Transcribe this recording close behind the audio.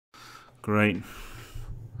Great.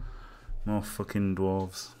 More fucking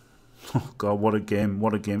dwarves. Oh god, what a game.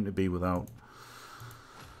 What a game to be without.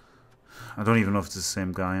 I don't even know if it's the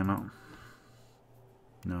same guy or not.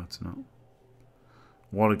 No, it's not.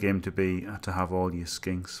 What a game to be to have all your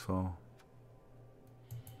skinks for.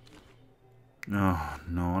 Oh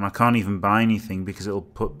no, and I can't even buy anything because it'll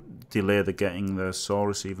delay the getting the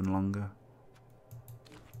Saurus even longer.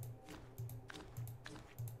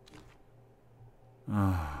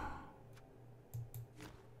 Oh.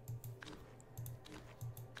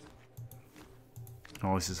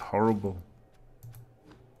 Oh, this is horrible.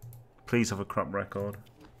 Please have a crap record.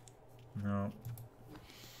 No.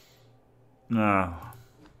 No.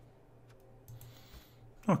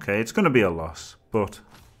 Okay, it's going to be a loss, but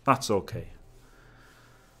that's okay.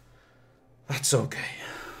 That's okay.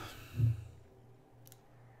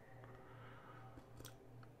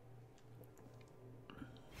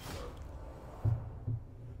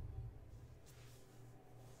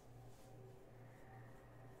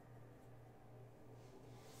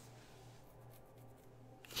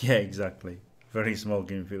 Yeah, exactly. Very small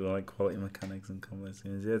game people like quality mechanics and complex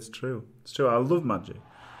games. Yeah, it's true. It's true. I love Magic.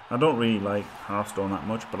 I don't really like Hearthstone that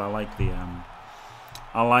much, but I like the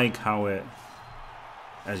I like how it,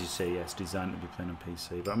 as you say, yes, designed to be playing on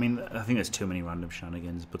PC. But I mean, I think there's too many random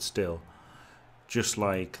shenanigans. But still, just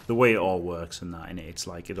like the way it all works and that, and it's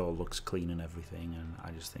like it all looks clean and everything, and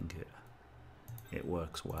I just think it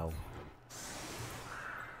works well.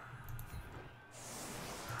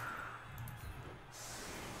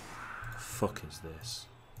 Fuck is this?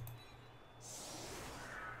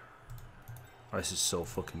 Oh, this is so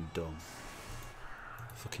fucking dumb.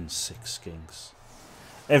 Fucking sick skinks.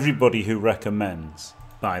 Everybody who recommends,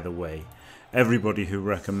 by the way, everybody who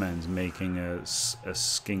recommends making a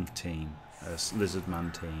skink team, a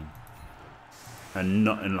Lizardman team, and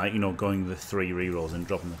not and like, you know, going the 3 rerolls and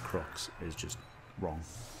dropping the Krox is just wrong.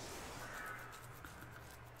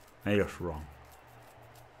 They're just wrong.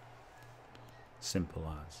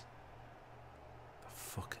 Simple as. The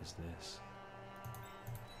fuck is this?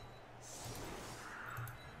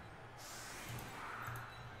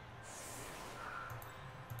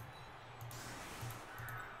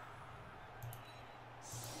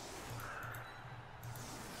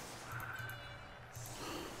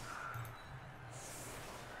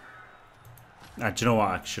 Do you know what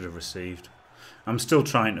I should have received? I'm still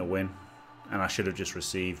trying to win, and I should have just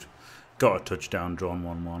received. Got a touchdown, drawn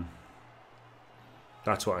 1-1.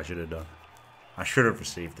 That's what I should have done. I should have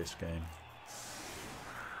received this game.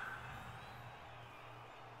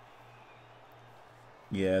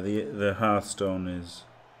 Yeah, the Hearthstone is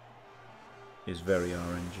very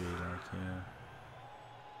RNG, like, yeah.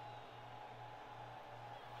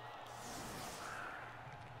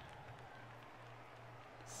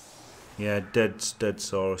 Yeah, dead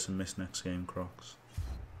Saurus and miss next game, Krox.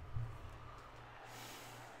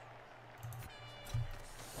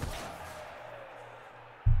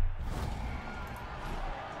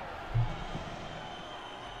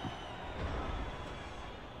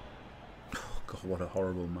 Oh god, what a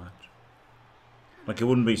horrible match. Like, it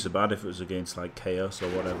wouldn't be so bad if it was against like Chaos or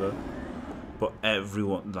whatever. But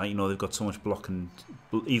everyone, like, you know, they've got so much block and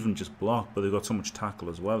even just block, but they've got so much tackle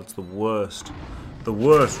as well. It's the worst. The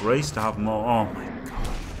worst race to have more. Oh my god.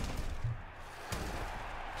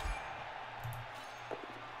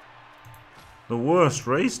 The worst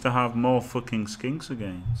race to have more fucking skinks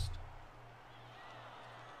against.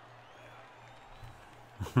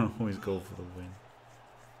 Always go for the win.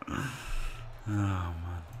 Oh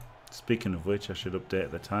man. Speaking of which, I should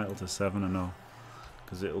update the title to 7-0.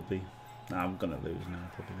 Because it'll be... Nah, I'm gonna lose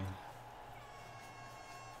now, probably.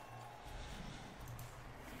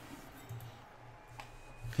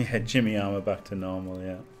 Yeah, Jimmy Armour back to normal,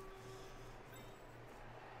 yeah.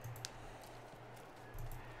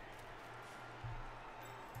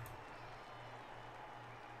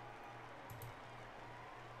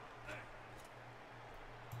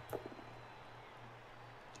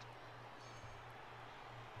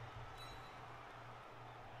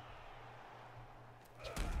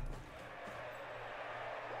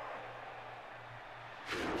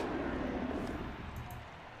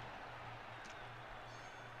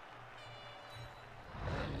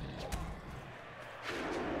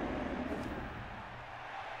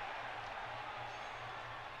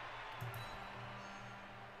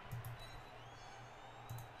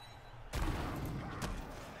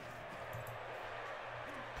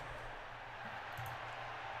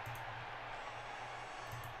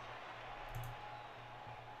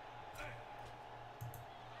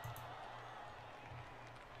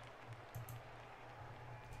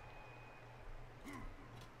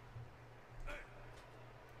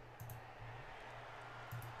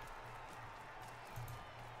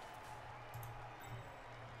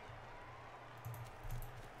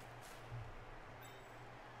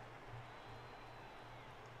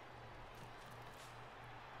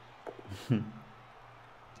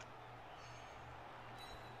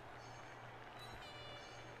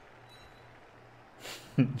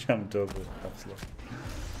 Jumped over it, absolutely.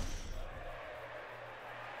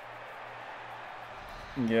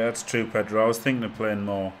 Yeah, it's true, Pedro. I was thinking of playing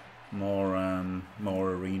more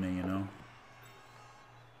arena, you know.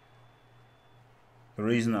 The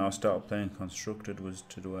reason that I started playing constructed was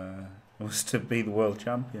to be the world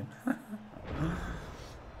champion.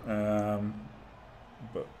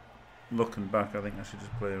 But looking back, I think I should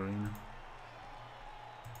just play arena.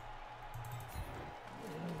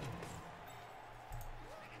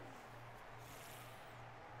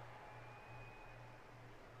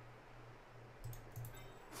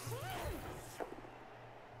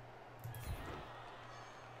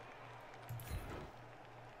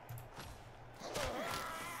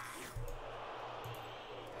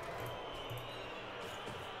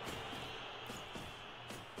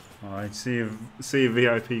 Alright, see you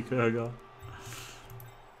VIP Kurgar.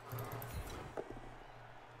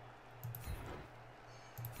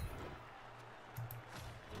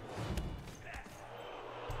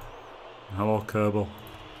 Hello, Kerbal.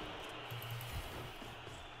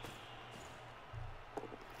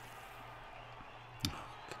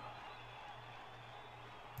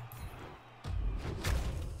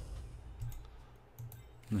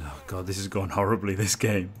 Oh god, this is going horribly, this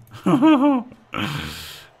game.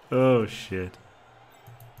 Oh shit.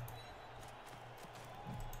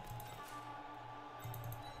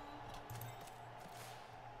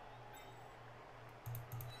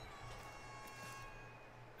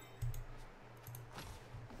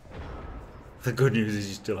 The good news is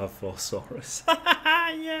you still have 4 Saurus.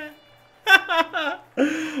 Yeah.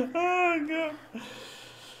 Oh god.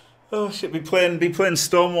 Oh shit, be playing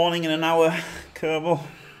Storm Warning in an hour, Kerbal.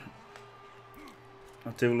 I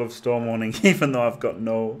do love Storm Warning, even though I've got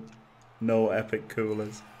no epic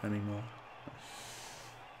coolers anymore.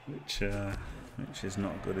 Which is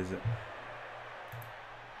not good, is it?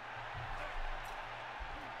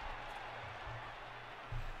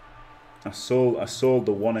 I sold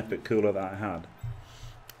the 1 epic cooler that I had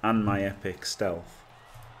and my epic stealth,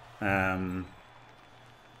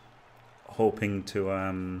 hoping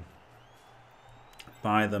to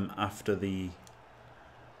buy them after the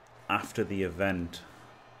event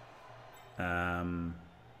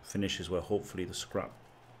finishes, where hopefully the scrap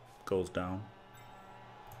goes down.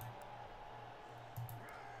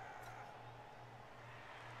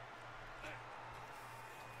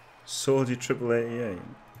 Sold you triple 88?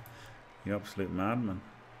 You absolute madman.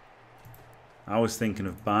 I was thinking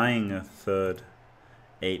of buying a third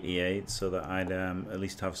 88 so that I'd at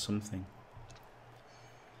least have something.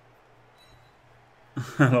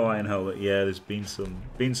 Hello, I know, but yeah, there's been some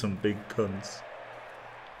big cunts.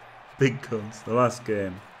 Big cunts. The last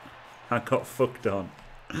game, I got fucked on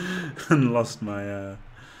and lost my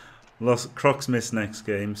Krox missed next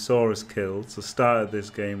game. Saurus killed. So started this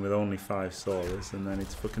game with only 5 Saurus, and then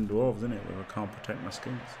it's fucking dwarves, isn't it? Where I can't protect my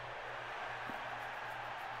skins.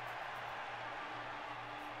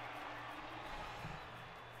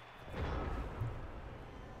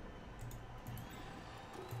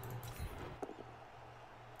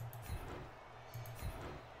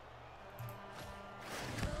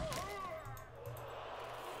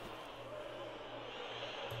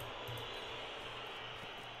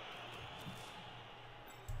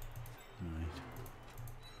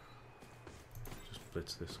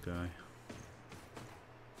 Blitz this guy.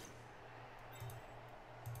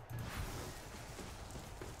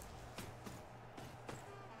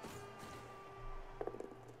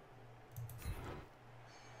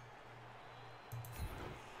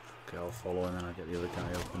 Okay, I'll follow and then I'll get the other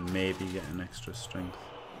guy up and maybe get an extra strength.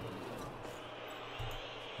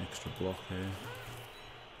 Extra block here.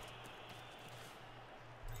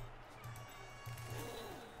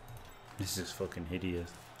 This is fucking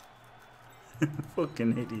hideous.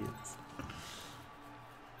 Fucking idiots.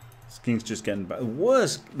 This game's just getting bad.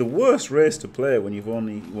 The worst race to play when you're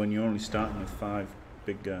only starting with 5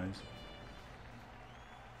 big guys.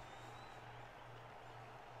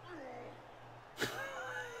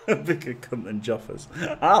 A bigger cunt than Joffers.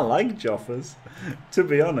 I like Joffers, to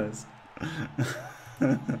be honest.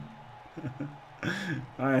 I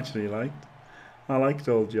actually liked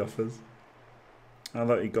old Joffers. I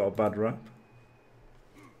thought he got a bad rap.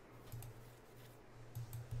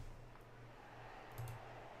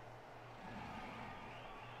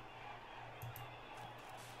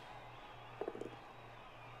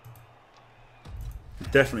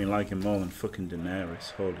 Definitely like him more than fucking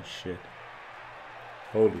Daenerys. Holy shit.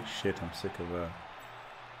 Holy shit, I'm sick of that.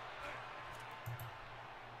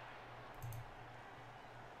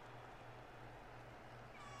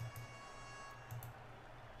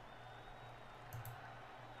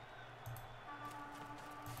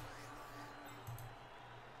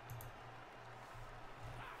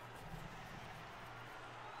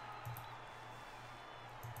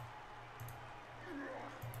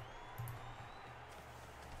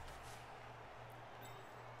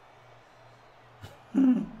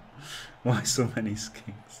 Why so many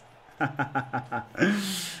skinks?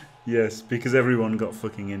 Yes, because everyone got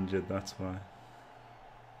fucking injured, that's why.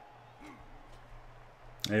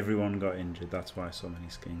 Everyone got injured, that's why so many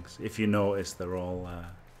skinks. If you notice, they're all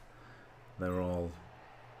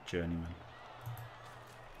journeymen.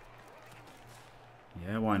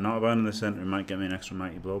 Yeah, why not? About in the centre, it might get me an extra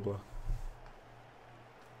mighty blow.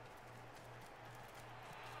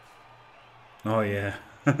 Oh yeah.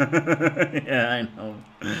 Yeah, I know.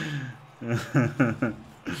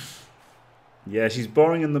 Yeah, she's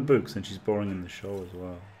boring in the books and she's boring in the show as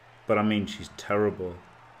well. But I mean, she's terrible.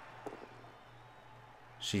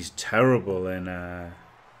 She's terrible in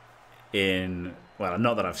well,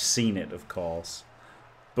 not that I've seen it, of course,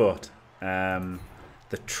 but the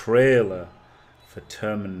trailer for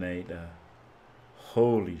Terminator.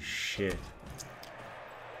 Holy shit.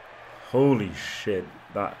 Holy shit.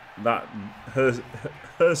 That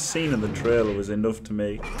her scene in the trailer was enough to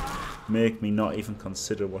make me not even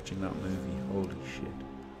consider watching that movie. Holy shit.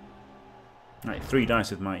 Right, 3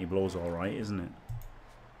 dice with mighty blow's alright, isn't it?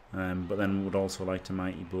 But then would also like to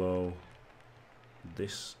mighty blow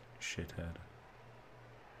this shithead.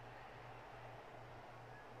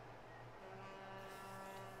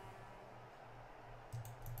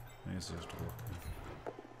 Here's just looking.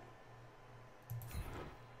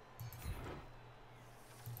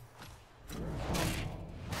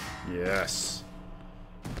 Yes.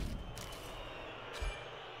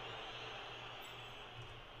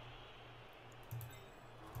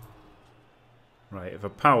 Right, if I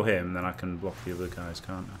pow him, then I can block the other guys,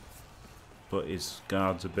 can't I? But his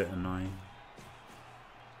guard's a bit annoying.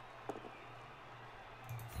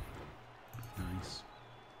 Nice.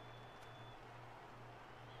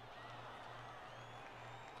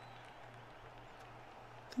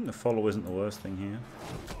 I think the follow isn't the worst thing here.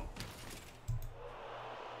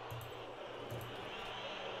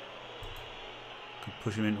 Could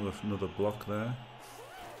push him into another block there.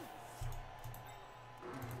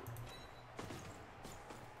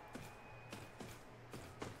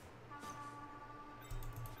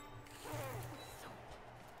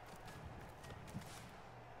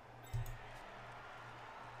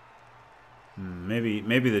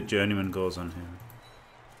 Maybe the journeyman goes on him.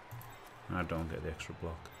 I don't get the extra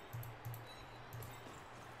block.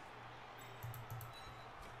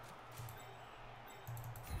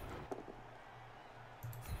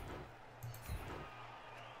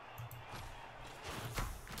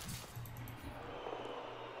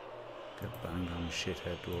 Get banged on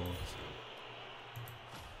shithead dwarves.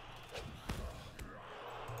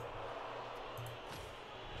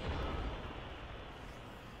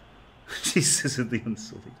 Jesus, is the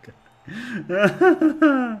unsullied guy.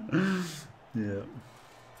 Yeah.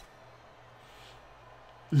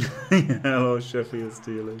 Yeah. Hello, Sheffield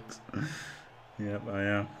Steelix. Yep, I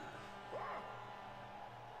am.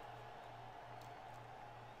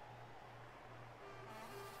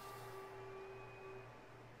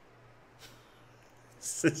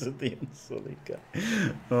 This is the unsullied guy.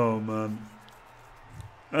 Oh man.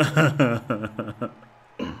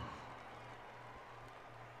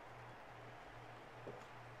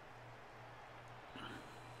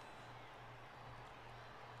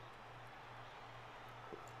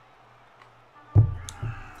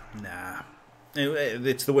 Nah.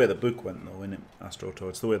 It's the way the book went though, isn't it, Astroto?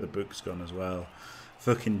 It's the way the book's gone as well.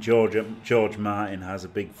 Fucking George Martin has a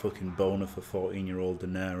big fucking boner for 14-year-old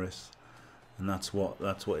Daenerys. And that's what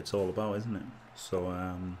it's all about, isn't it? So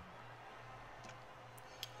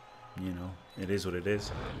you know, it is what it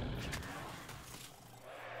is.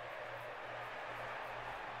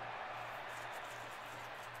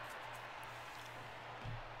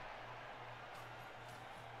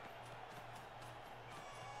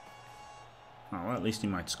 Oh, well, at least he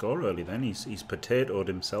might score early then. He's potatoed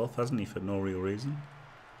himself, hasn't he, for no real reason.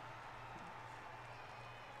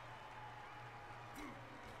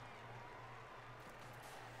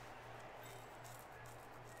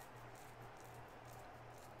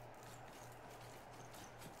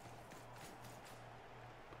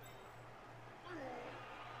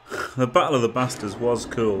 The Battle of the Bastards was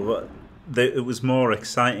cool, but it was more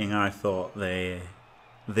exciting, I thought.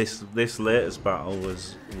 This latest battle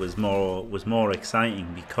was more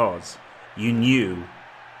exciting because you knew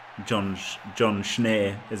John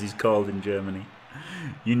Schnee, as he's called in Germany.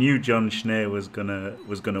 You knew John Schnee was gonna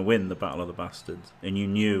win the Battle of the Bastards, and you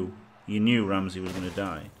knew Ramsay was gonna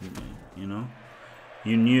die, didn't you? You know,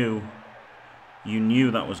 you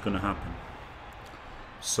knew that was gonna happen.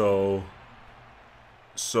 So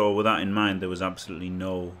with that in mind, there was absolutely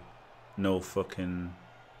no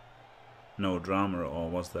drama at all,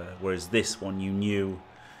 was there? Whereas this one, you knew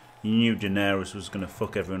You knew Daenerys was going to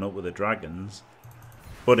fuck everyone up with the dragons.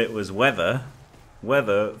 But it was whether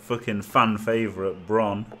fucking fan favourite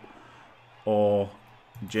Bronn or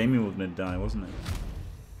Jaime were going to die, wasn't it?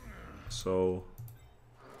 So...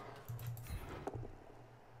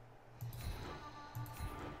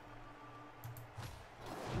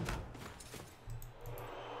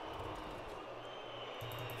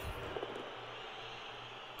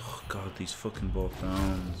 oh god, these fucking both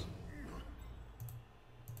downs.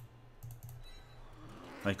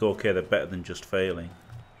 Like, okay, they're better than just failing.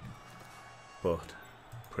 But,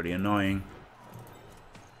 pretty annoying.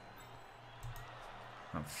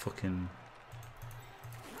 That fucking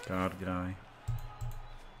guard guy.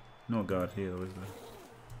 No guard here, though, is there?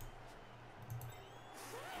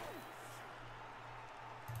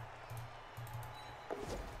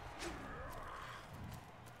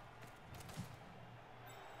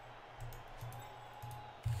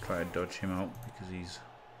 Try to dodge him out because he's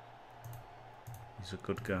a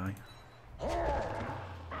good guy.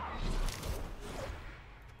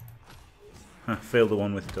 Failed the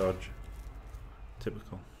one with dodge.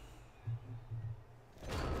 Typical.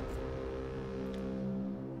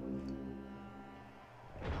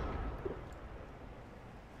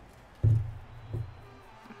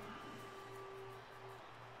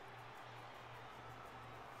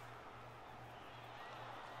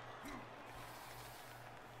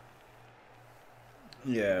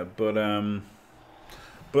 Yeah, but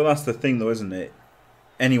that's the thing though, isn't it?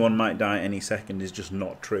 Anyone might die any second is just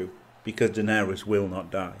not true. Because Daenerys will not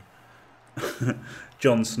die.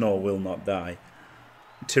 Jon Snow will not die.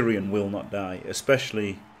 Tyrion will not die.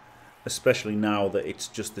 Especially now that it's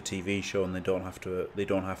just the TV show and they don't have to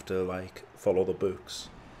like follow the books.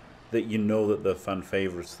 That you know that the fan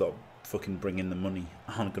favourites that fucking bring in the money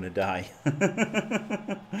aren't gonna die.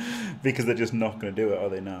 Because they're just not gonna do it, are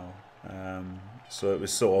they now? So it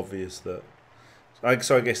was so obvious that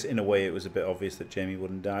so I guess in a way it was a bit obvious that Jaime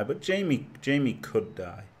wouldn't die, but Jaime could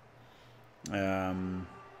die.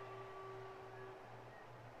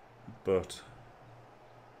 But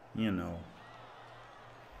you know,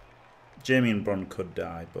 Jaime and Bronn could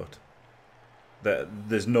die, but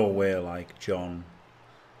there's no way like Jon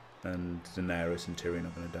and Daenerys and Tyrion are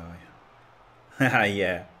going to die.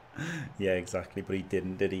 yeah, exactly. But he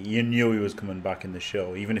didn't, did he? You knew he was coming back in the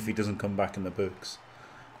show, even if he doesn't come back in the books,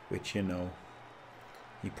 which you know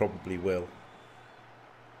he probably will.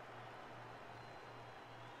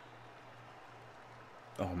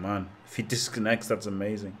 Oh man, if he disconnects, that's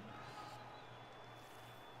amazing.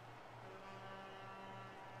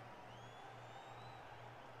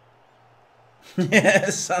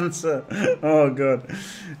 Yes, Sansa. Oh god.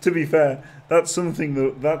 To be fair, that's something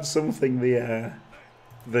the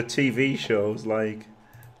TV shows like.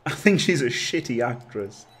 I think she's a shitty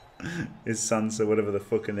actress. Is Sansa, whatever the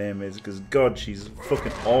fuck her name is, because god, she's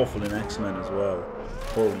fucking awful in X-Men as well.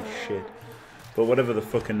 Holy shit. But whatever the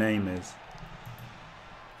fuck her name is.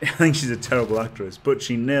 I think she's a terrible actress, but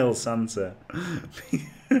she nails Sansa.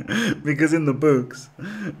 Because in the books,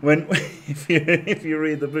 if you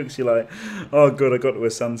read the books, you're like, oh good, I got to a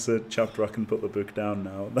Sansa chapter, I can put the book down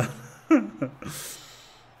now.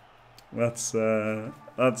 That's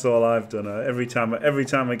all I've done. Every time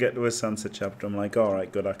I get to a Sansa chapter, I'm like, all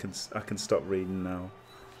right, good, I can stop reading now.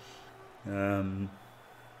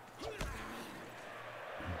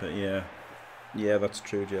 But yeah, that's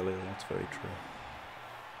true, Jelly. That's very true.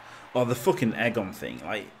 Oh, the fucking Aegon thing.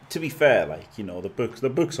 Like, to be fair, like, you know, the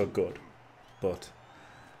books are good, but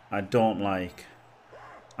I don't like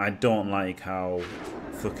how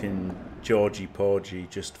fucking Georgie Porgy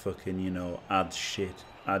just fucking, you know, adds shit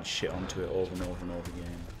onto it over and over and over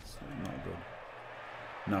again. It's not good.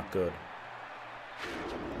 Not good.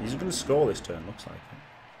 He's going to score this turn, looks like it.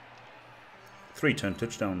 3-turn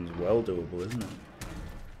touchdown is well doable, isn't it?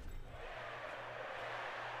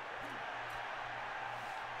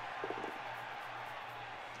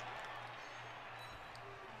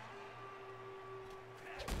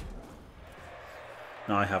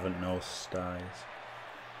 No, I haven't, no styes.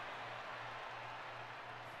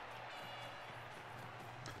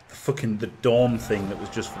 The Dawn thing that was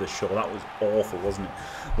just for the show, that was awful, wasn't it?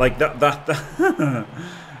 Like that that's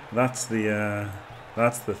the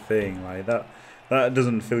thing, like that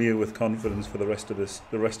doesn't fill you with confidence for the rest of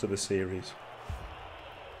the series.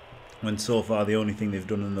 When so far the only thing they've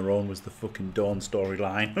done on their own was the fucking Dawn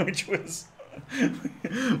storyline, which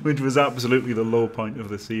was absolutely the low point of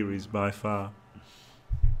the series by far.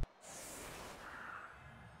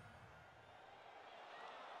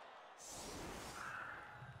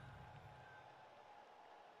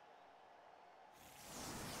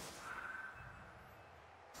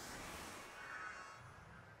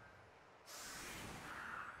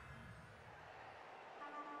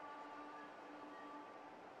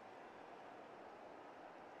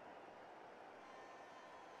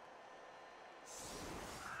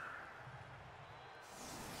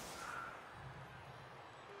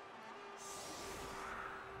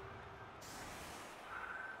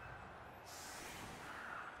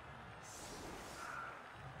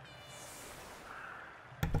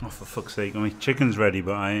 Oh, for fuck's sake, my chicken's ready,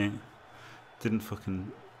 but I didn't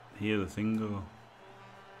fucking hear the thing go.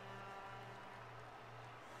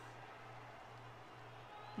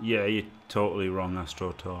 Yeah, you're totally wrong,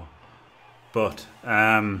 AstroTor. But,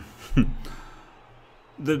 not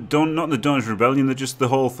the Dawn's Rebellion, they're just the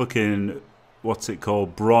whole fucking, what's it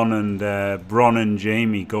called, Bronn and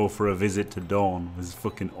Jaime go for a visit to Dawn was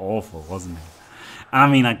fucking awful, wasn't it? I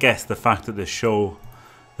mean, I guess the fact that the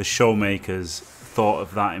showmakers thought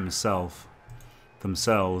of that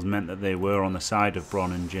themselves meant that they were on the side of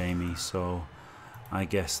Bronn and Jaime, so I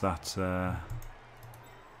guess that's not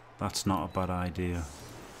a bad idea.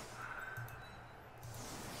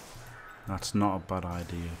 That's not a bad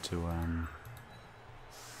idea to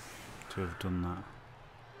have done that.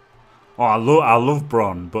 Oh, I love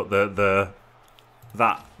Bronn, but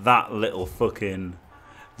that little fucking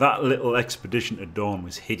expedition to Dawn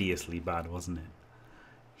was hideously bad, wasn't it?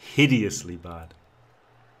 Hideously bad.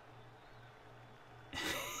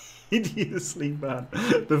 Hideously bad.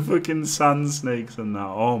 The fucking sand snakes and that.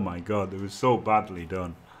 Oh my god, it was so badly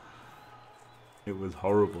done. It was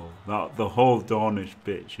horrible. The whole Dawnish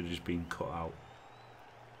bit should have just been cut out.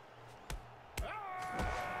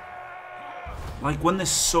 Like when there's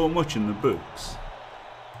so much in the books,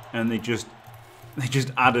 and they just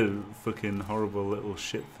added a fucking horrible little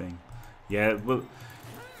shit thing. Yeah, well,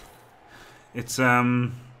 it's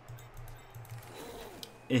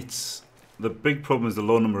the big problem is the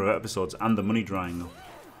low number of episodes and the money drying up.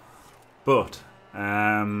 But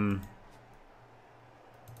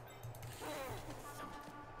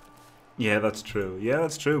yeah, that's true. Yeah,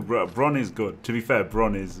 that's true. Bronn is good. To be fair,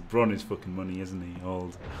 Bronn is fucking money, isn't he?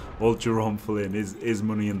 Old Jerome Flynn is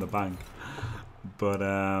money in the bank. But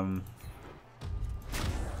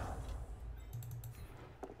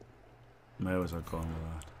where was I going with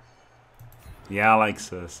that? Yeah, I like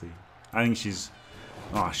Cersei. I think she's.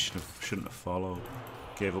 Oh, I shouldn't have followed.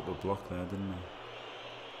 Gave up a block there, didn't I?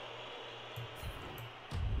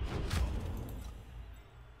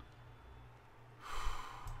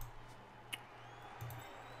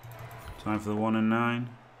 Time for the 1 and 9?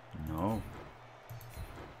 No.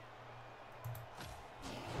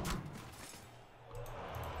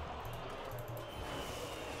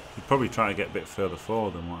 You'd probably try to get a bit further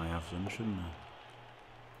forward than what I have done, shouldn't I?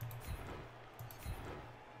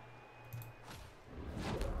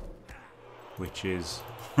 Which is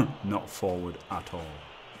not forward at all.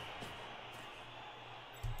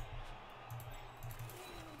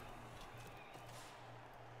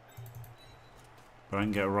 But I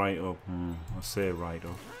can get right up. I'll say right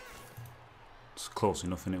up. It's close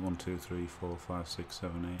enough, isn't it? 1, 2, 3, 4, 5, 6,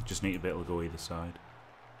 7, 8. Just need to be able to go either side.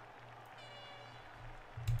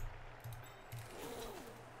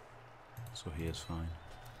 So here's fine.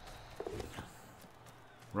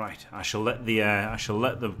 Right, I shall let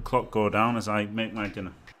the clock go down as I make my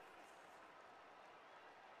dinner.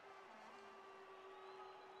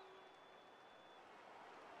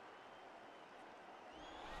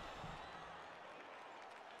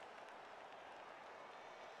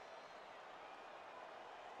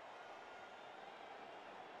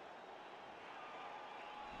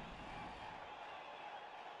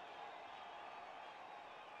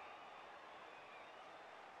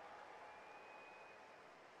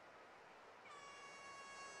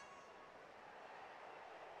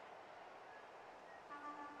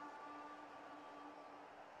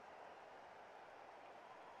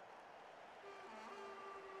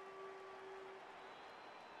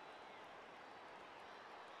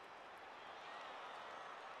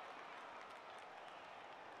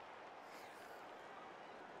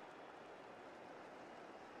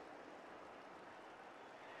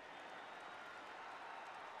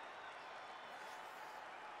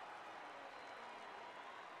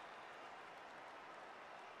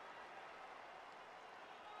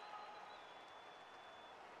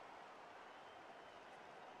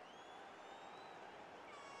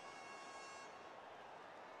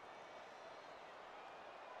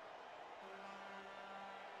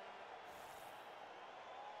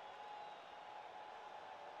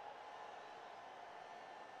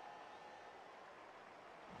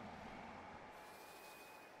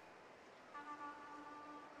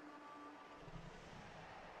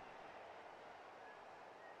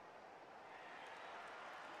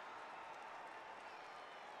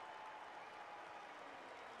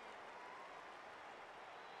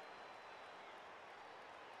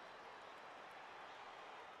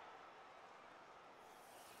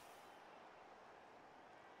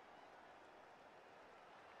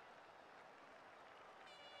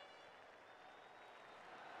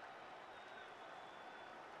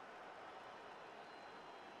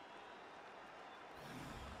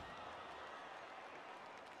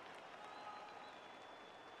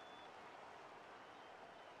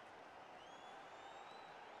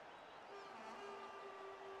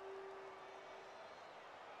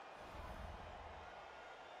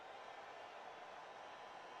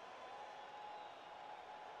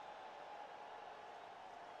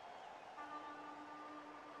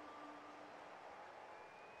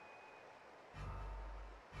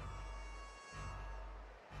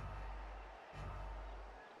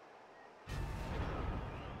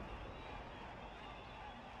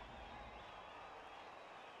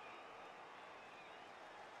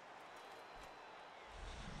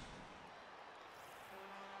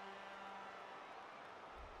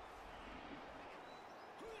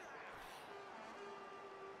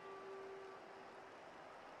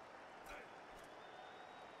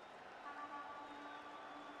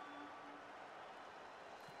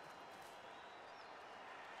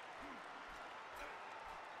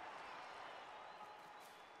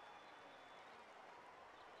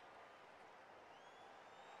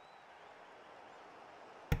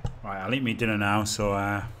 Right, I'll eat me dinner now, so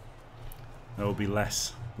there will be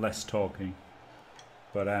less talking.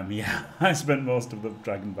 But yeah, I spent most of the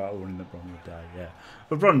dragon battle running the Bronn would die. Yeah,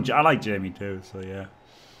 but Bronn, I like Jaime too, so yeah.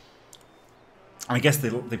 I guess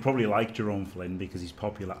they probably like Jerome Flynn because he's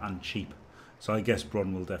popular and cheap. So I guess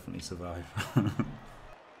Bronn will definitely survive.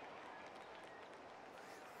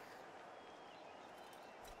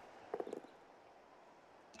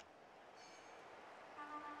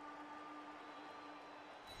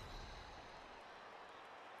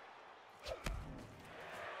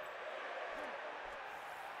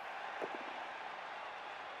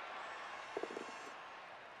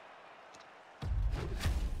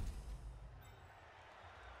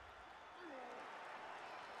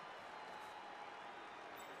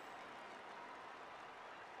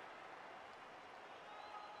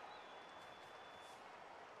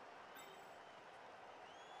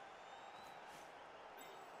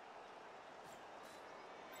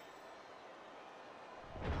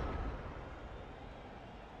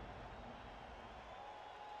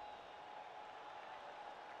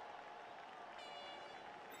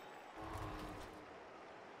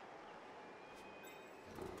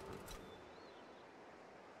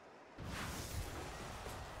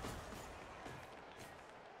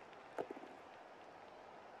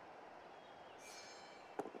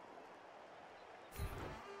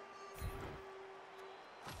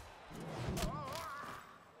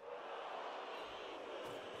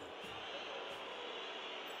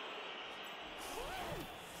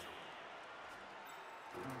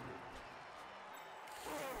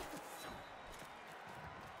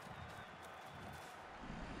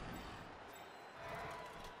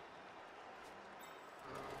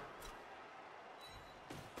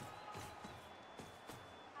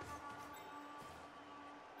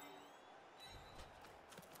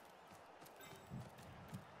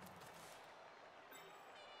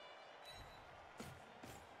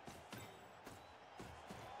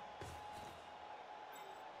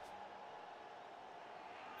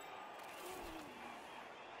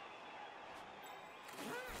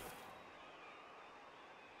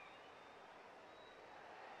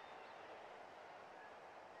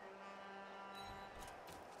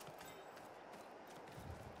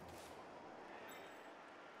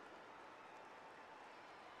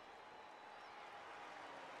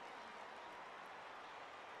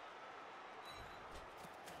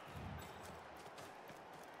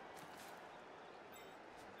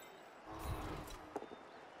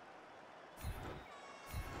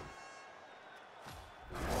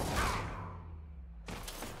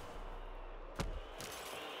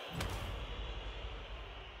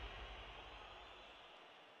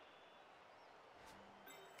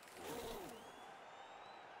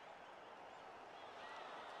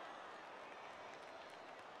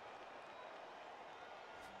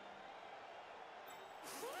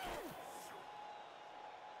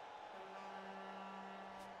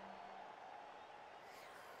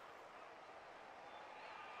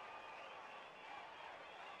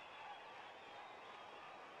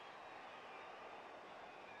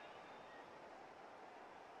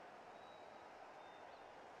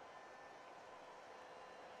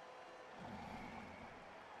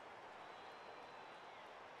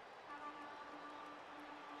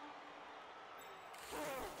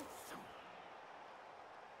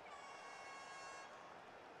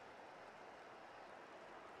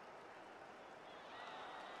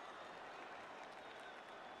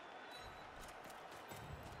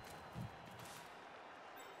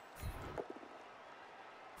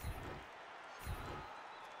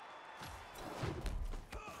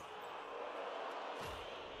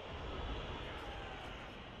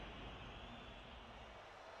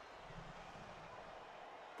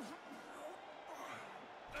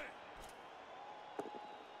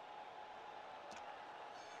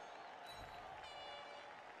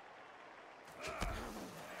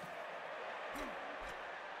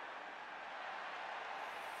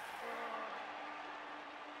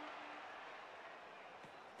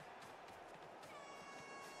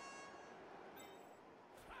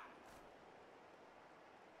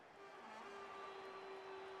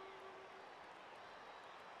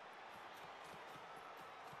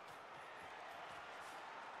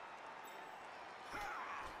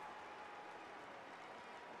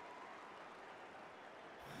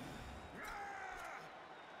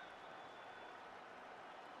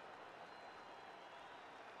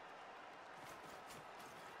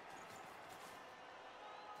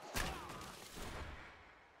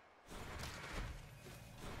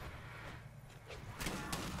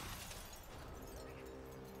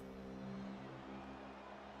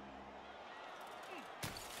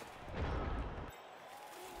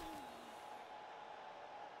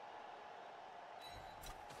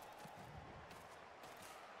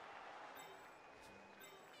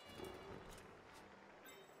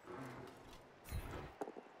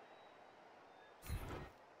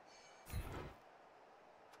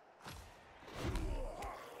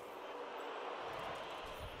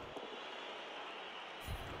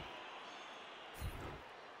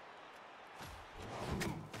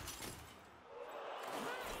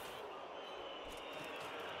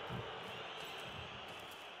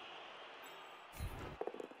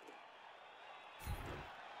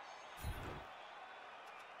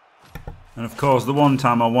 And of course, the one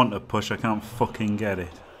time I want to push, I can't fucking get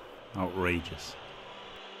it. Outrageous.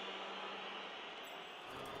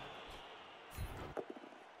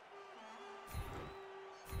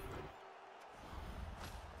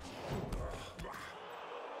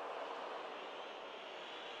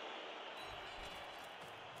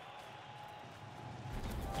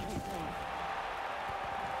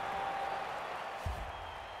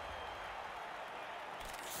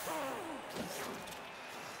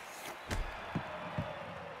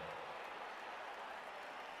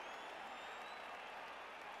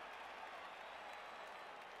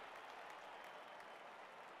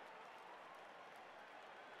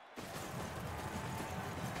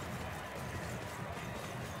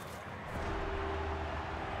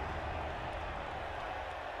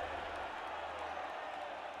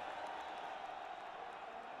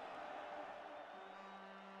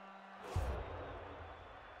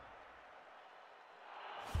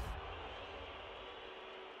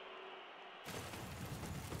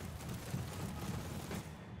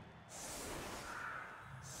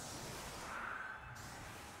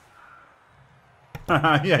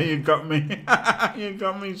 Yeah, you got me. You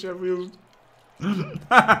got me, Sheffield.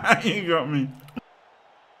 You got me.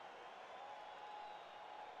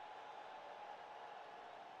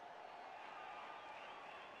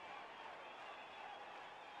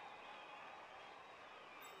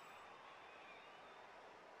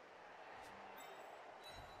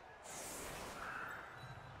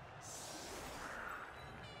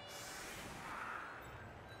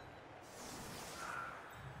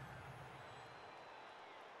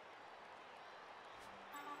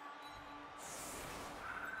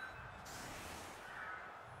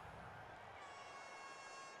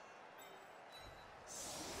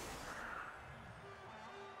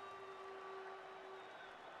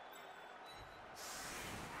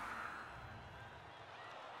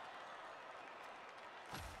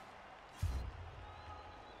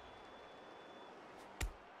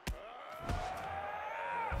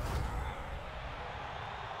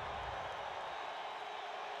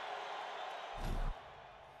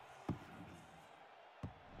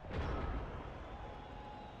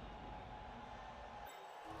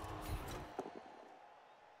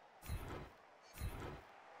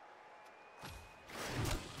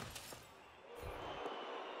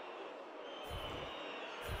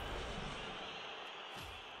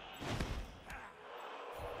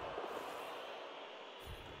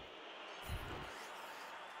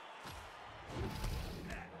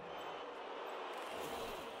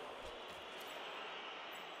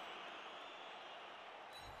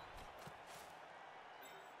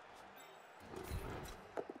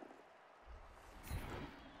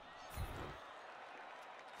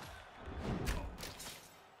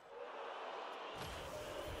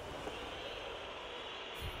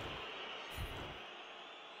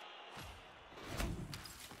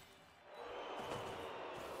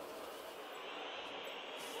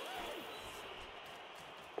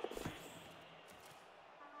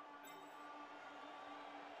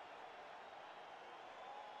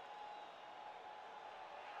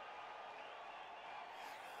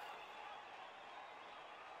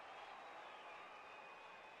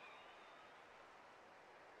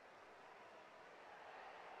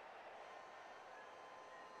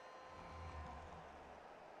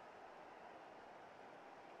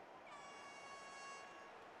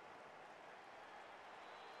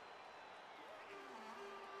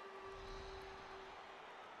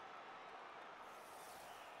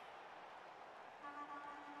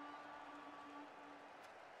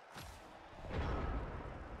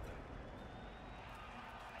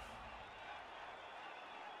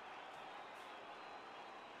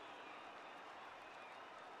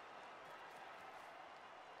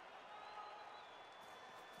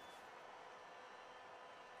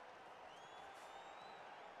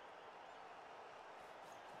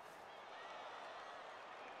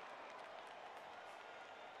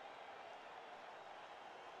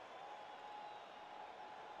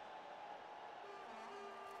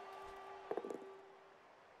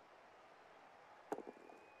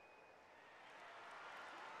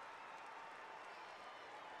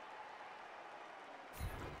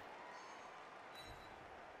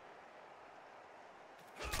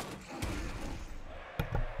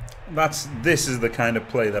 This is the kind of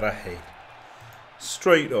play that I hate.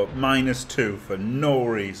 Straight up -2 for no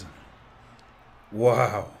reason.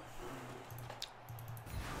 Wow.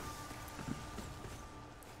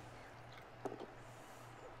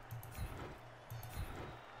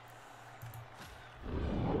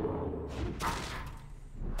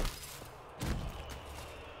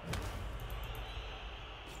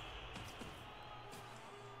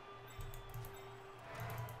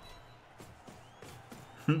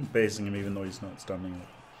 Basing him even though he's not standing up.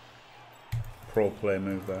 Pro play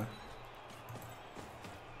move there.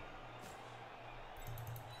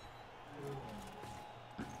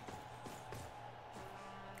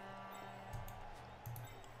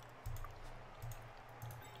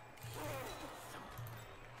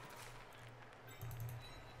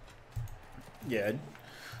 Yeah,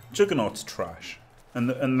 Juggernaut's trash, and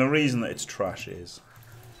the reason that it's trash is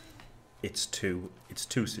it's too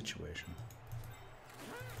situational.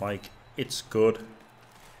 Like, it's good,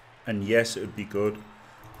 and yes, it would be good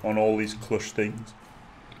on all these clutch things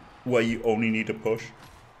where you only need a push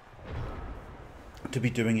to be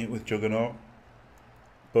doing it with Juggernaut,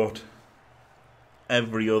 but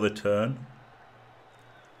every other turn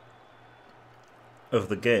of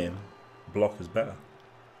the game, block is better.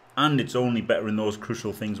 And it's only better in those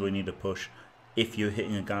crucial things where you need a push if you're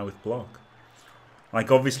hitting a guy with block.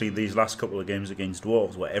 Like, obviously, these last couple of games against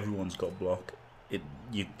Dwarves where everyone's got block,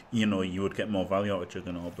 you know, you would get more value out of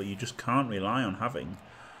Juggernaut, but you just can't rely on having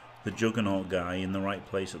the Juggernaut guy in the right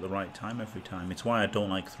place at the right time every time. It's why I don't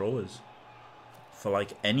like throwers for,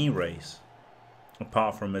 like, any race.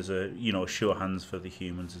 Apart from as a, you know, sure hands for the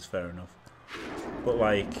humans is fair enough. But,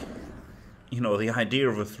 like, you know, the idea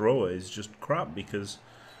of a thrower is just crap because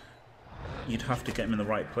you'd have to get him in the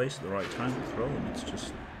right place at the right time to throw him.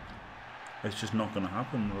 It's just not going to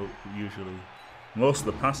happen usually. Most of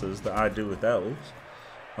the passes that I do with elves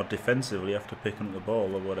are defensively after picking up the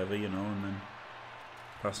ball or whatever, you know, and then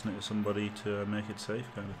passing it to somebody to make it safe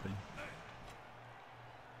kind of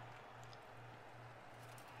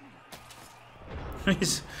thing.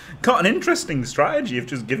 He's got an interesting strategy of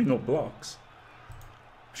just giving up blocks.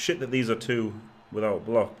 Shit that these are two without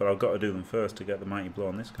block, but I've got to do them first to get the mighty blow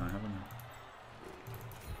on this guy, haven't I?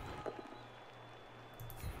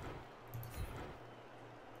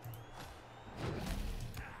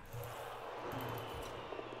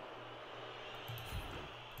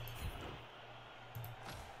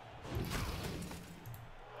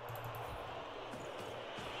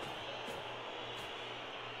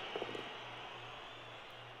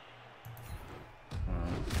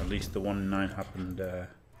 At least the 1-9 happened. Oh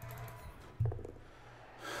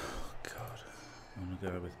God, I want to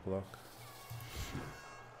go with block.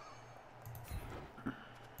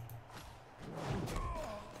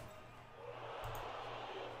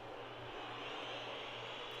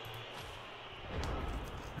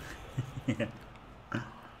 Yeah.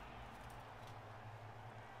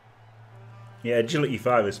 Yeah, agility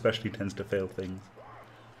 5 especially tends to fail things.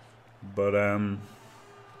 But oh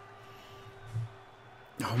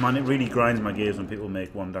man, it really grinds my gears when people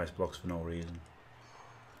make 1 dice blocks for no reason.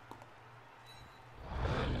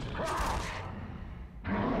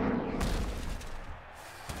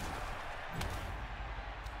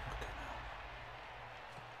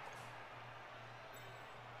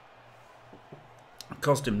 It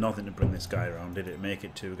cost him nothing to bring this guy around, did it? Make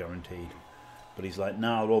it 2 guaranteed. But he's like,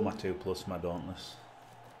 nah, I'll roll my 2 plus my Dauntless.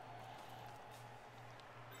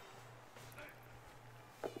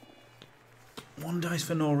 One dice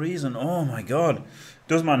for no reason. Oh my God.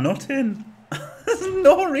 Does my nut in? There's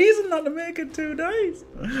no reason not to make it 2 dice.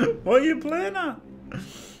 What are you playing at?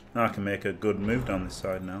 I can make a good move down this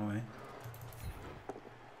side now, eh?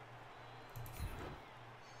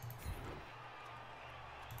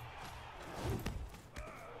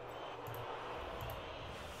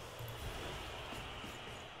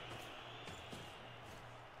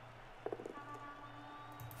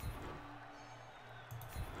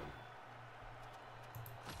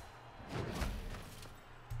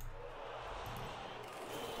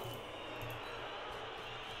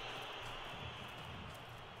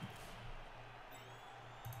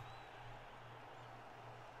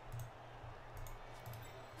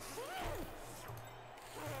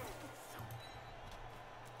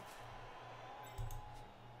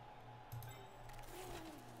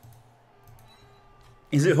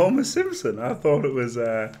 Is it Homer Simpson? I thought it was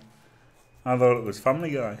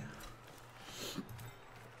Family Guy.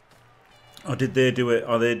 Or did they do it?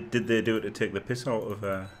 Or did they do it to take the piss out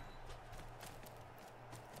of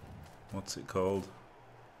what's it called?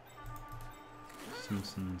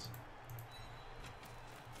 Simpsons.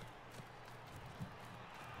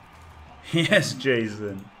 Yes,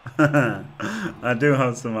 Jason. I do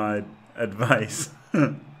have some advice.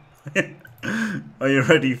 Are you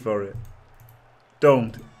ready for it?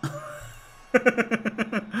 Don't.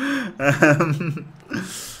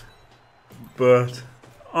 But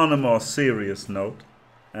on a more serious note,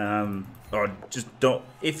 or just don't.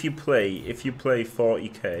 If you play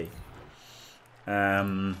 40k,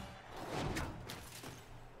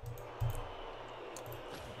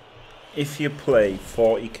 if you play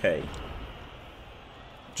 40k,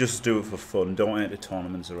 Just do it for fun. Don't enter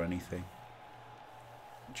tournaments or anything.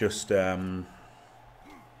 Just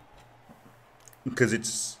because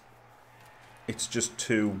it's just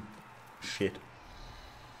too shit.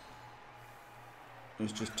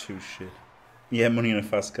 It's just too shit. Yeah, money in a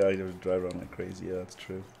fast car, you would drive around like crazy. Yeah, that's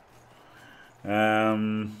true.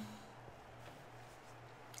 And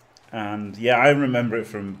yeah, I remember it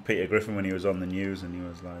from Peter Griffin when he was on the news, and he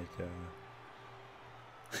was like, "Yeah,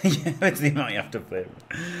 it's the amount you have to play."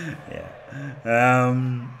 Yeah.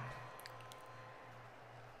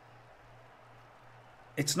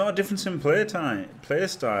 It's not a difference in play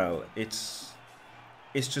style. It's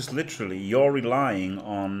just literally you're relying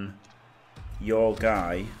on your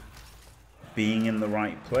guy being in the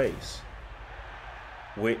right place,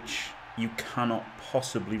 which you cannot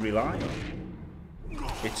possibly rely on.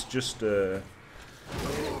 It's just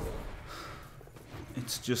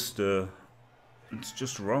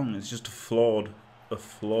wrong. It's just a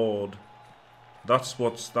flawed. That's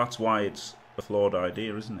why it's a flawed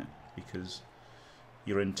idea, isn't it? Because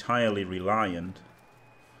you're entirely reliant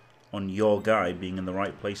on your guy being in the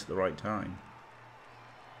right place at the right time.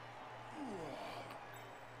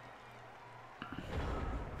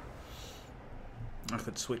 I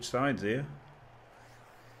could switch sides here.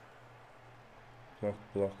 Block,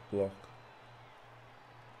 block, block.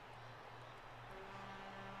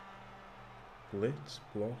 Blitz,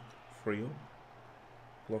 block, free up.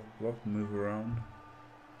 Block, block, move around.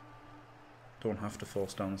 Don't have to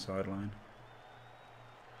force down the sideline.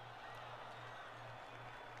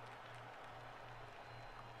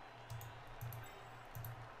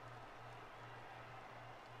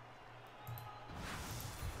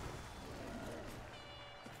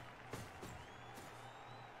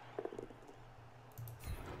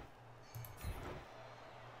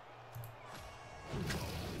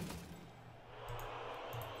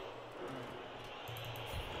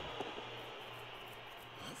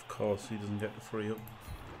 Of course, he doesn't get to free up.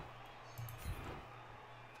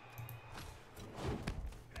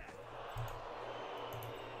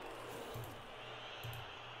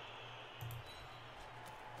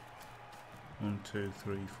 One, two,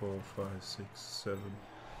 three, 4, 5, 6, 7,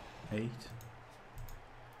 8.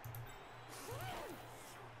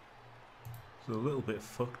 It's a little bit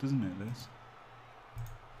fucked, isn't it, this?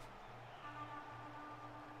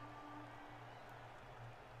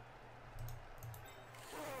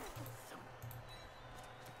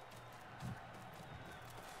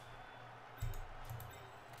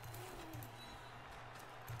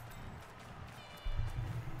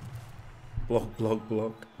 Block, block,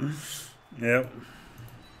 block. Yep.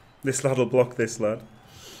 This lad will block this lad.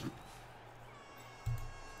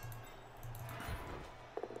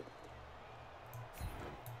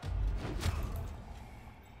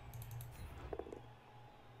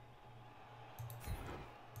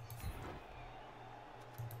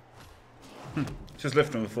 Just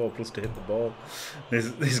left him with 4+ to hit the ball.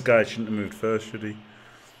 This guy shouldn't have moved first, should he?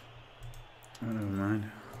 Oh, never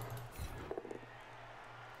mind.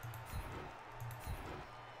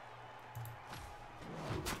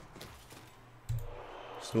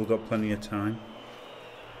 Still got plenty of time.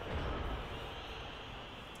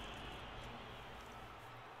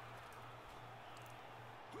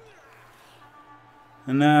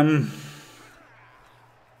 And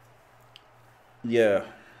yeah.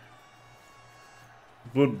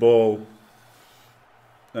 Bloodbowl.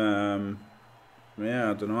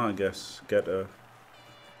 Yeah, I don't know, I guess get the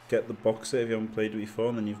box set if you haven't played it before,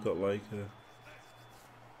 and then you've got like a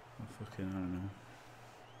fucking,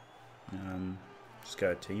 I don't know. Just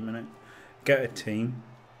get a team in it. Get a team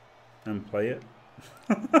and play it.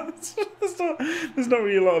 There's not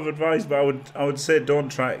really a lot of advice, but I would say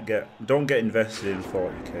don't get invested in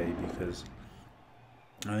 40k, because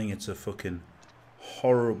I think it's a fucking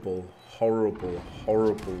horrible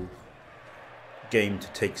game to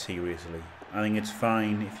take seriously. I think it's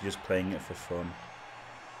fine if you're just playing it for fun.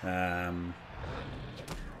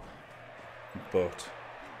 But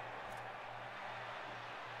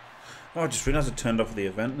oh, I just realised I turned off the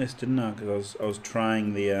event list, didn't I? Because I was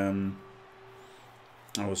trying the out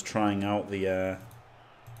the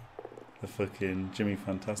fucking Jimmy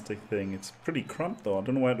Fantastic thing. It's pretty cramped though. I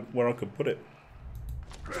don't know where I could put it.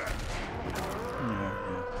 Yeah.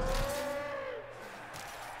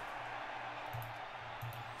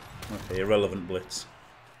 Okay, irrelevant blitz.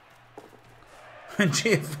 And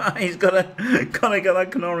GFI's gotta get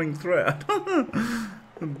that Canoring threat. I don't know.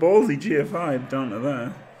 Ballsy GFI down to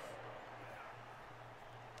there.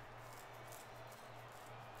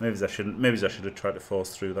 Maybe I should have tried to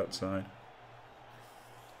force through that side.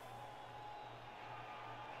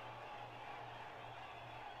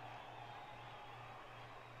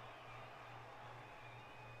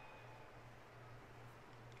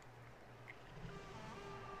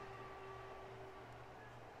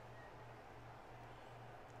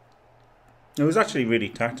 It was actually really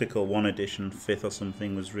tactical. 1 edition, 5th or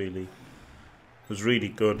something was really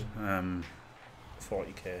good.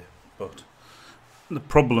 40k, but the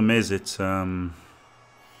problem is it's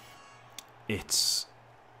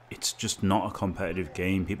just not a competitive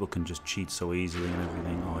game. People can just cheat so easily and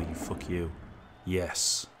everything. Oh, you fuck you.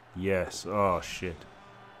 Yes, yes. Oh shit.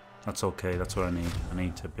 That's okay. That's what I need. I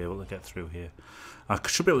need to be able to get through here. I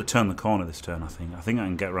should be able to turn the corner this turn. I think I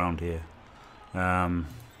can get around here.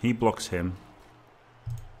 He blocks him.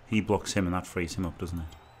 He blocks him, and that frees him up, doesn't it?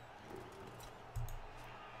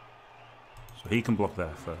 So he can block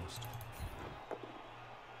there first.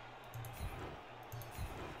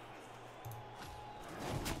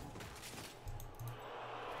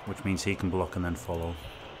 Which means he can block and then follow.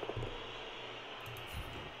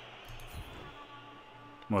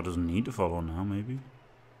 Well, doesn't need to follow now, maybe.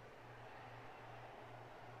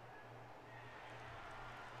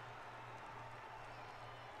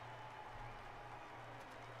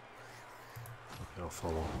 Okay, I'll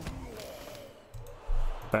follow.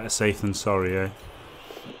 Better safe than sorry, eh?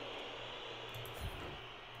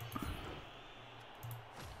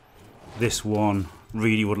 This one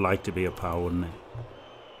really would like to be a power, wouldn't it?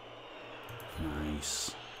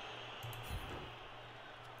 Nice.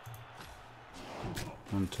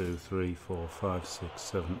 1, 2, 3, 4, 5, 6,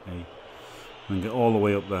 7, 8. And get all the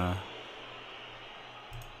way up there.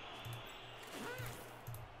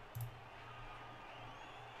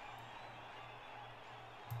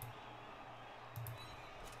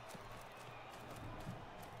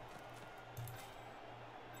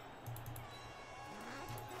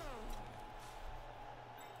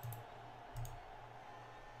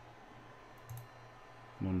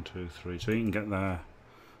 One, 2, 3. So he can get there.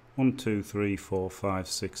 1, 2, 3, 4, 5,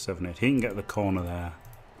 6, 7, 8. He can get the corner there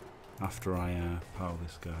after I power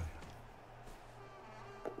this guy.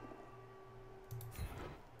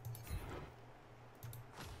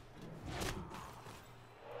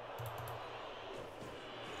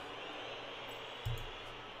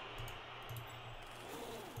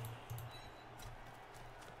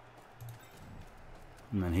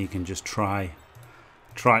 And then he can just try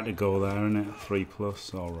to go there, innit?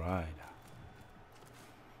 3+, alright.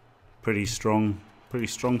 Pretty strong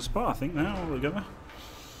spot, I think, now altogether.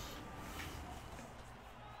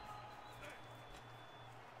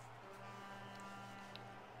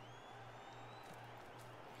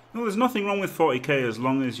 No, there's nothing wrong with 40k as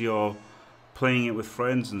long as you're playing it with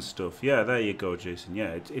friends and stuff. Yeah, there you go, Jason.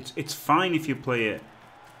 Yeah, it's fine if you play it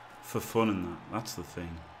for fun and that. That's the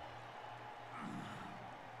thing.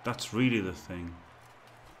 That's really the thing.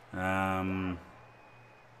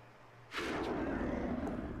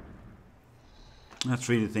 That's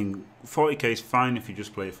really the thing. 40k is fine if you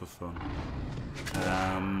just play it for fun.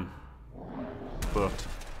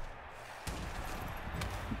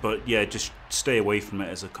 But yeah, just stay away from it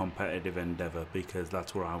as a competitive endeavour, because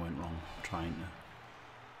that's where I went wrong trying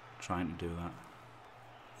to do that.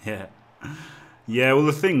 Yeah. Yeah, well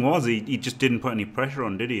the thing was, he just didn't put any pressure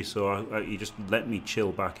on, did he? So he just let me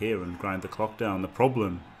chill back here and grind the clock down. The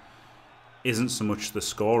problem isn't so much the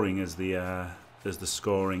scoring as the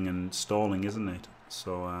scoring and stalling, isn't it?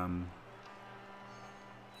 So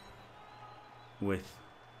well,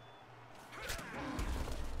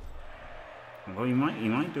 he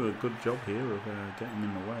might do a good job here of getting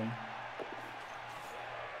in the way.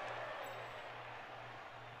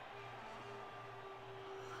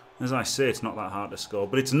 As I say, it's not that hard to score,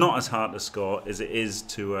 but it's not as hard to score as it is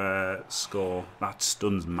to score. That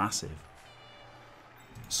stun's massive.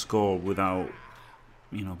 Score without,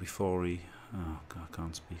 you know, before he... Oh, God, I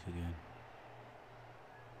can't speak again.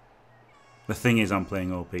 The thing is, I'm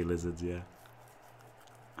playing OP Lizards, yeah.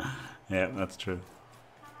 Yeah, that's true.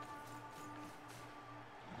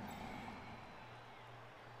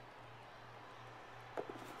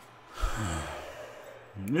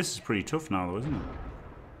 This is pretty tough now, though, isn't it?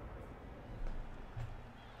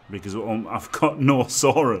 Because I've got no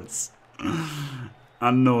Saurus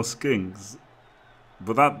and no Skinks.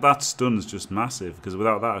 But that stun's just massive, because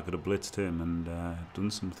without that I could have blitzed him and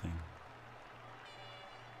done something.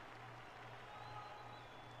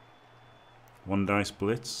 One dice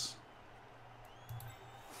blitz.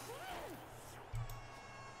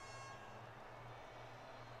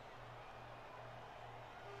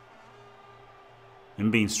 Him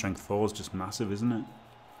being strength 4 is just massive, isn't it?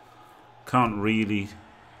 Can't really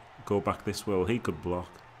go back this well. He could block.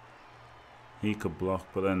 He could block,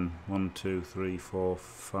 but then 1, 2, 3, 4,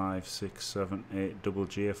 5, 6, 7, 8, double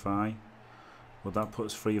GFI. Would that put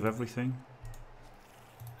us free of everything?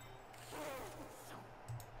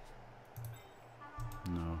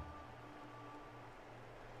 No.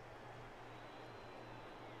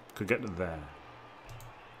 Could get to there.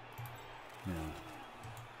 Yeah.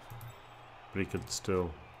 But he could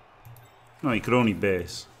still... No, he could only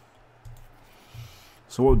base.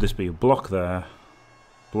 So what would this be? A block there,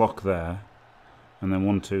 and then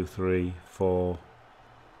 1, 2, 3, 4,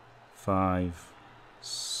 5,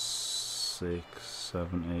 6,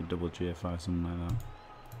 7, 8, double GFI, something like that.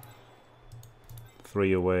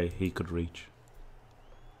 3 away, he could reach.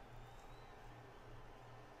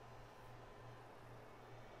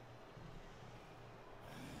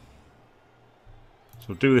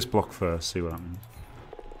 So do this block first, see what happens.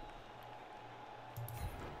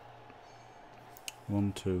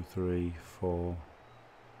 1, 2, 3, 4.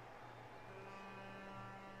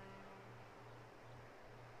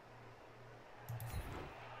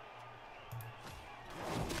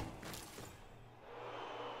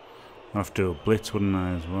 I'd have to do a blitz, wouldn't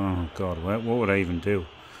I, as well? Oh god, what would I even do?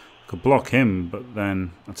 I could block him, but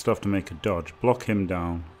then I'd still have to make a dodge. Block him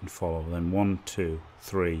down and follow. Then 1, 2,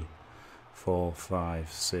 3, 4,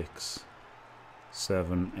 5, 6,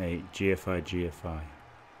 7, 8. GFI, GFI.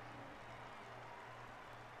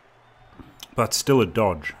 But it's still a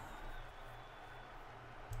dodge.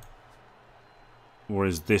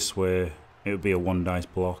 Whereas this way, it would be a 1 dice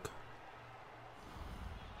block.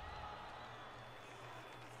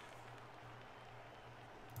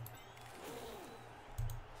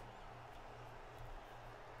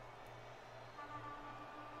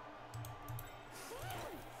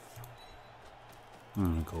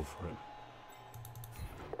 I'm gonna go for it.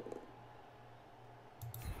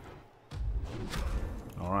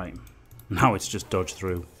 Alright. Now it's just dodge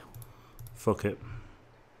through. Fuck it.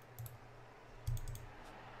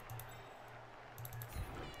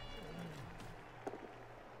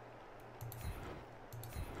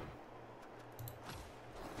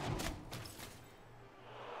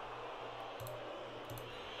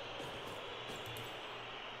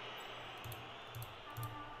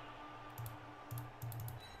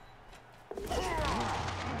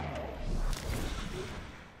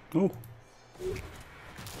 Oh.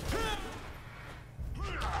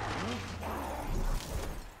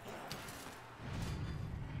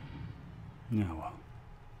 Yeah, well.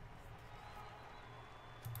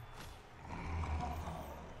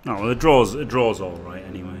 Oh, well, it draws all right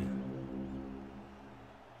anyway.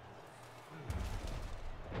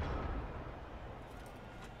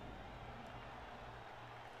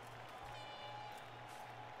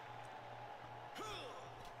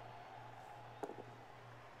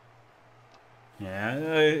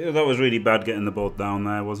 Yeah, that was really bad getting the boat down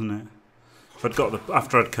there, wasn't it? If I'd got the,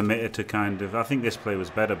 after I'd committed to kind of, I think this play was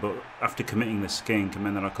better, but after committing the skink, it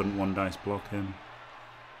meant that I couldn't 1 dice block him.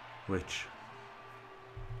 Which,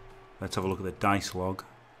 let's have a look at the dice log.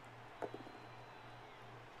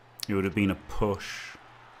 It would have been a push.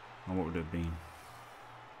 Or what would it have been?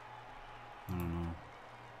 I don't know.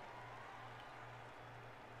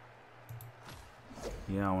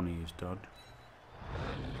 Yeah, I want to use dodge.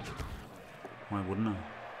 Why wouldn't I?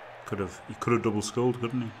 He could have double skulled,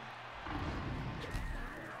 couldn't he?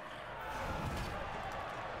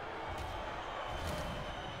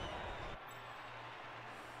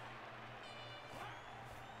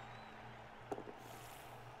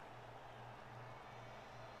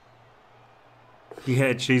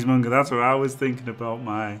 Yeah, cheesemonger. That's what I was thinking about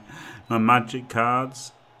my magic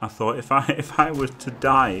cards. I thought if I was to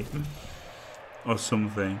die or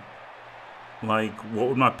something, like, what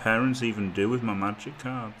would my parents even do with my magic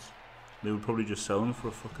cards? They would probably just sell them for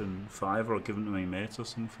a fucking $5 or give them to my mates or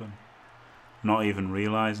something, not even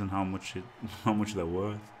realizing how much they're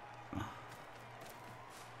worth.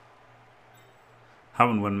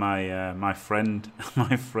 Happened when my friend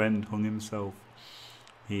hung himself.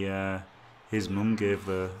 His mum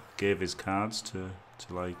gave his cards to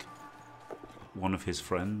like one of his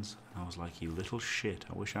friends. I was like, you little shit!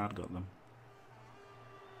 I wish I'd got them.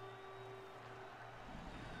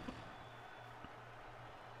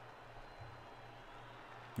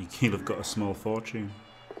 He'll have got a small fortune.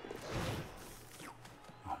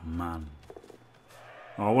 Oh man.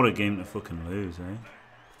 Oh, what a game to fucking lose, eh?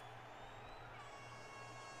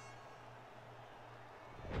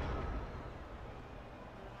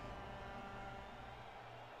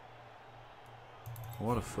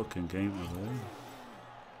 What a fucking game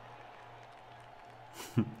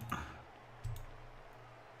to lose.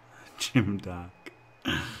 Jim Dark.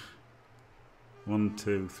 1,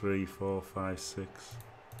 2, 3, 4, 5, 6.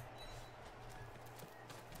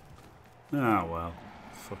 Ah, well,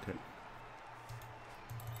 fuck it.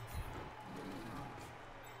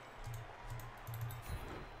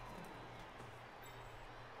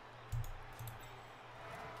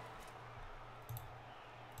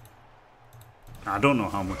 I don't know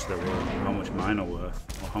how much they're worth, how much mine are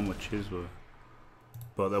worth, or how much his worth.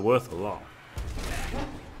 But they're worth a lot.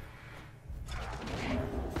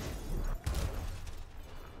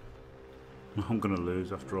 I'm gonna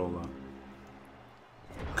lose after all that.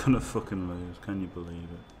 I'm gonna fucking lose, can you believe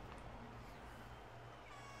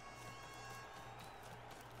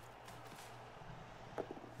it?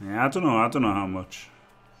 Yeah, I don't know how much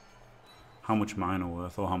mine are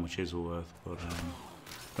worth or how much his are worth, but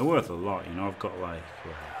they're worth a lot, you know. I've got like,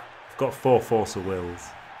 I've got 4 Force of Wills.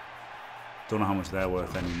 Don't know how much they're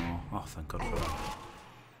worth anymore. Oh, thank God for that.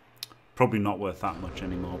 Probably not worth that much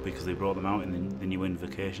anymore because they brought them out in the new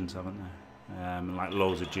invocations, haven't they? And like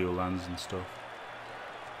loads of dual lands and stuff.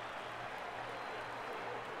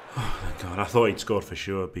 Oh, thank God. I thought he'd scored for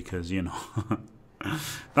sure because, you know,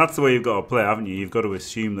 that's the way you've got to play, haven't you? You've got to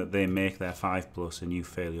assume that they make their 5+ and you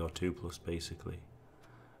fail your 2+, basically.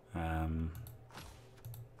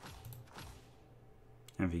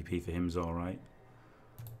 MVP for him's alright.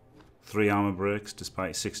 3 armor breaks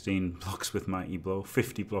despite 16 blocks with Mighty Blow.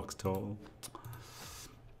 50 blocks total.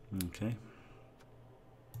 Okay.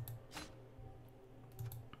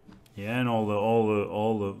 Yeah, and all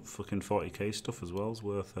the fucking 40k stuff as well is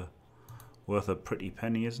worth a pretty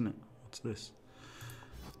penny, isn't it? What's this?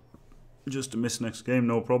 Just a miss next game,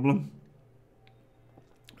 no problem.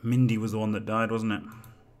 Mindy was the one that died, wasn't it?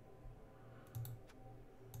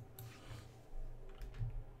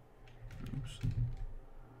 Oops.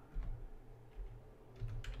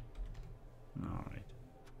 Alright.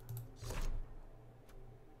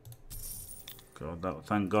 God,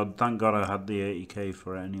 thank God I had the 80k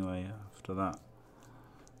for it anyway after that.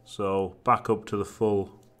 So back up to the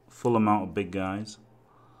full amount of big guys.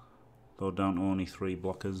 Though down to only 3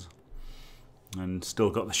 blockers. And still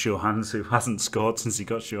got the sure hands, who hasn't scored since he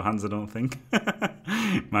got sure hands, I don't think.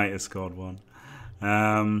 Might have scored 1.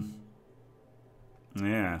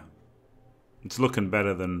 Yeah. It's looking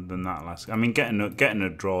better than that last. I mean, getting a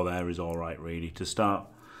draw there is alright, really. To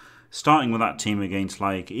starting with that team against,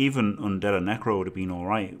 like, even Undead or Necro would have been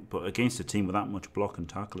alright, but against a team with that much block and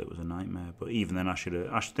tackle, it was a nightmare. But even then, I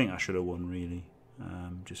think I should have won, really.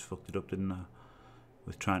 Just fucked it up, didn't I?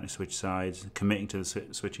 With trying to switch sides, committing to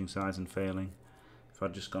the switching sides and failing. If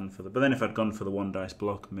I'd just gone for but then if I'd gone for the 1 dice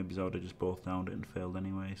block, maybe I would have just both downed it and failed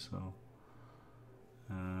anyway. So,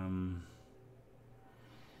 oh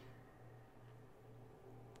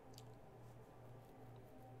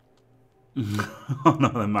no,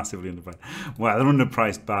 they're massively underpriced. Well, they're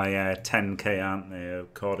underpriced by 10k, aren't they?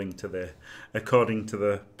 According to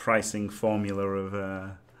the pricing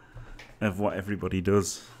formula of what everybody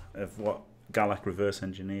does, of what Galak reverse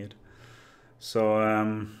engineered.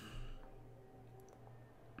 So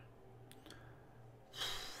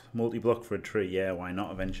multi-block for a tree, yeah, why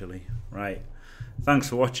not eventually? Right. Thanks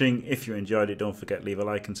for watching. If you enjoyed it, don't forget to leave a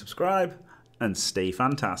like and subscribe, and stay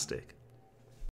fantastic.